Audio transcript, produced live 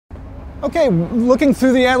Okay, looking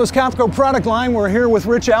through the Atlas Copco product line, we're here with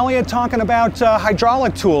Rich Elliott talking about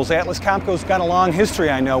hydraulic tools. Atlas Copco's got a long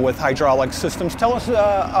history, I know, with hydraulic systems. Tell us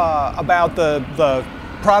about the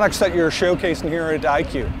products that you're showcasing here at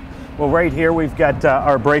IQ. Well, right here we've got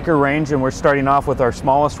our breaker range, and we're starting off with our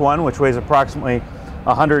smallest one, which weighs approximately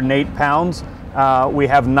 108 pounds. We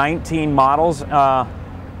have 19 models in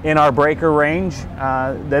our breaker range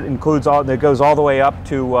that goes all the way up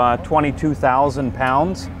to 22,000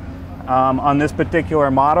 pounds. On this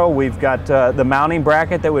particular model, we've got the mounting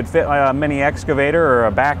bracket that would fit a mini excavator or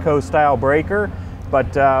a backhoe style breaker.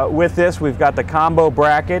 But with this, we've got the combo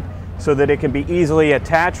bracket so that it can be easily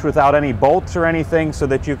attached without any bolts or anything, so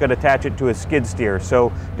that you could attach it to a skid steer.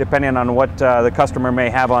 So depending on what the customer may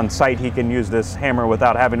have on site, he can use this hammer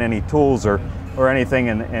without having any tools or anything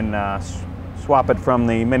and swap it from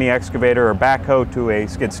the mini excavator or backhoe to a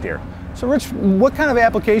skid steer. So Rich, what kind of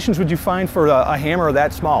applications would you find for a hammer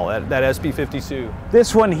that small, that SB52?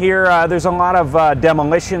 This one here, there's a lot of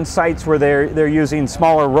demolition sites where they're using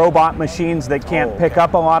smaller robot machines that can't pick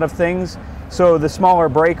up a lot of things. So the smaller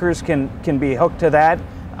breakers can be hooked to that.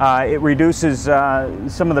 It reduces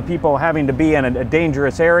some of the people having to be in a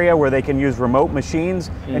dangerous area where they can use remote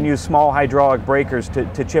machines and use small hydraulic breakers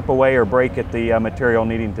to chip away or break at the material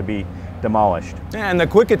needing to be demolished. And the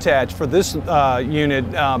quick attach for this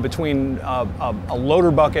unit between a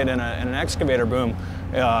loader bucket and an excavator boom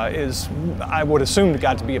is, I would assume,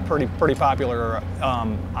 got to be a pretty popular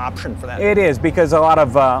option for that. It is, because a lot of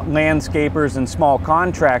landscapers and small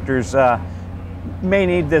contractors may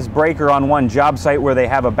need this breaker on one job site where they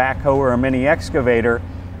have a backhoe or a mini excavator,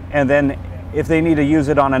 and then if they need to use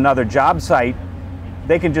it on another job site,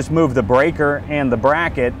 they can just move the breaker and the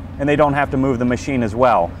bracket, and they don't have to move the machine as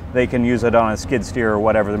well. They can use it on a skid steer or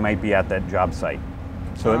whatever that might be at that job site.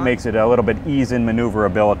 So it makes it a little bit ease in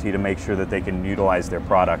maneuverability to make sure that they can utilize their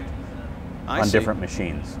product on different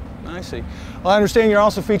machines. I see. Well, I understand you're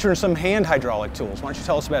also featuring some hand hydraulic tools. Why don't you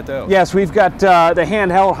tell us about those? Yes, we've got the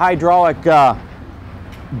handheld hydraulic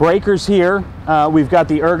breakers here. We've got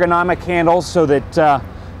the ergonomic handles so that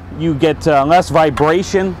you get less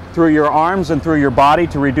vibration through your arms and through your body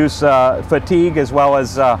to reduce fatigue, as well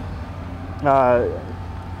as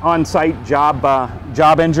on-site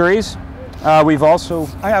job injuries. We've also...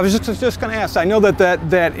 I was just going to ask, I know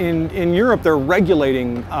that in Europe they're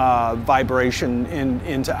regulating vibration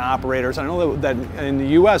into operators. I know that in the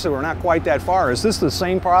US we're not quite that far. Is this the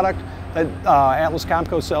same product that Atlas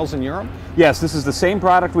Copco sells in Europe? Yes, this is the same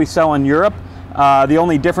product we sell in Europe. The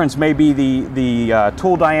only difference may be the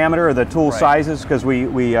tool diameter or the tool sizes, because we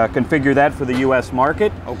configure that for the US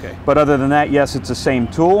market. Okay. But other than that, yes, it's the same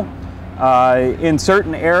tool. In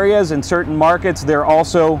certain areas, in certain markets, they're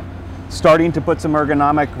also starting to put some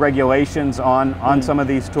ergonomic regulations on some of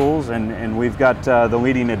these tools, and we've got the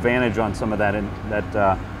leading advantage on some of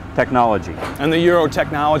that technology. And the Euro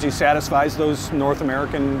technology satisfies those North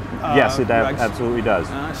American yes, it regs? absolutely does.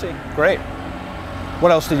 I see. Great.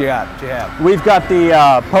 What else do you have? We've got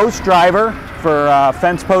the post driver for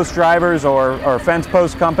fence post drivers or fence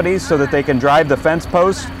post companies, so that they can drive the fence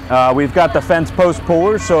post. We've got the fence post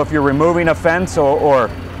pullers, so if you're removing a fence or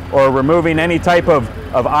removing any type of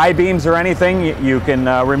I-beams or anything, you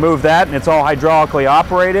can remove that, and it's all hydraulically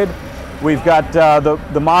operated. We've got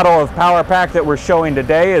the model of power pack that we're showing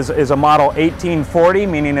today is a model 1840,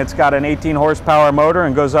 meaning it's got an 18 horsepower motor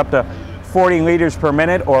and goes up to 40 liters per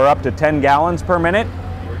minute or up to 10 gallons per minute.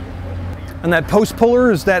 And that post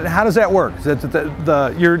puller, how does that work? Is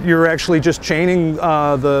that you're actually just chaining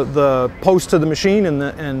the post to the machine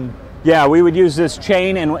and Yeah, we would use this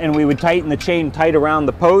chain and we would tighten the chain tight around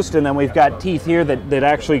the post, and then we've got teeth here that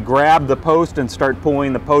actually grab the post and start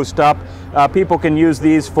pulling the post up. People can use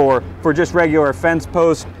these for just regular fence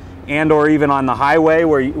posts and or even on the highway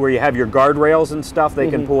where you have your guardrails and stuff. They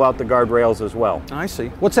can pull out the guardrails as well. I see.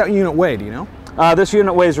 What's that unit weigh, do you know? This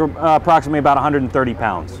unit weighs approximately about 130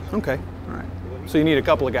 pounds. Okay, all right. So you need a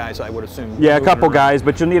couple of guys, I would assume. Yeah, a couple guys,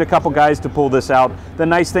 but you'll need a couple guys to pull this out. The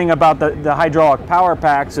nice thing about the hydraulic power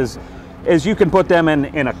packs is you can put them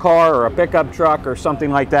in a car or a pickup truck or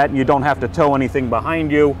something like that, and you don't have to tow anything behind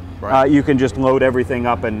you. Right. You can just load everything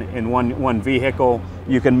up in one vehicle.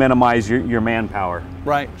 You can minimize your manpower.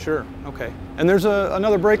 Right, sure, okay. And there's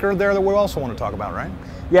another breaker there that we also want to talk about, right?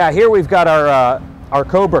 Yeah, here we've got our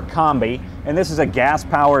Cobra Combi, and this is a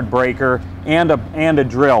gas-powered breaker and a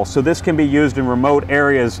drill. So this can be used in remote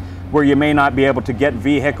areas where you may not be able to get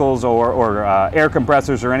vehicles or air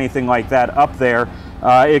compressors or anything like that up there.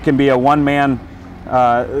 It can be a one-man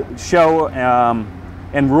show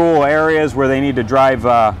in rural areas where they need to drive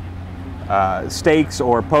stakes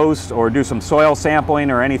or posts or do some soil sampling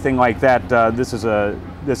or anything like that. This is a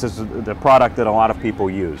this is the product that a lot of people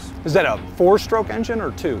use. Is that a 4-stroke engine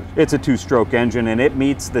or 2? It's a 2-stroke engine, and it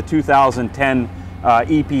meets the 2010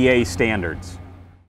 EPA standards.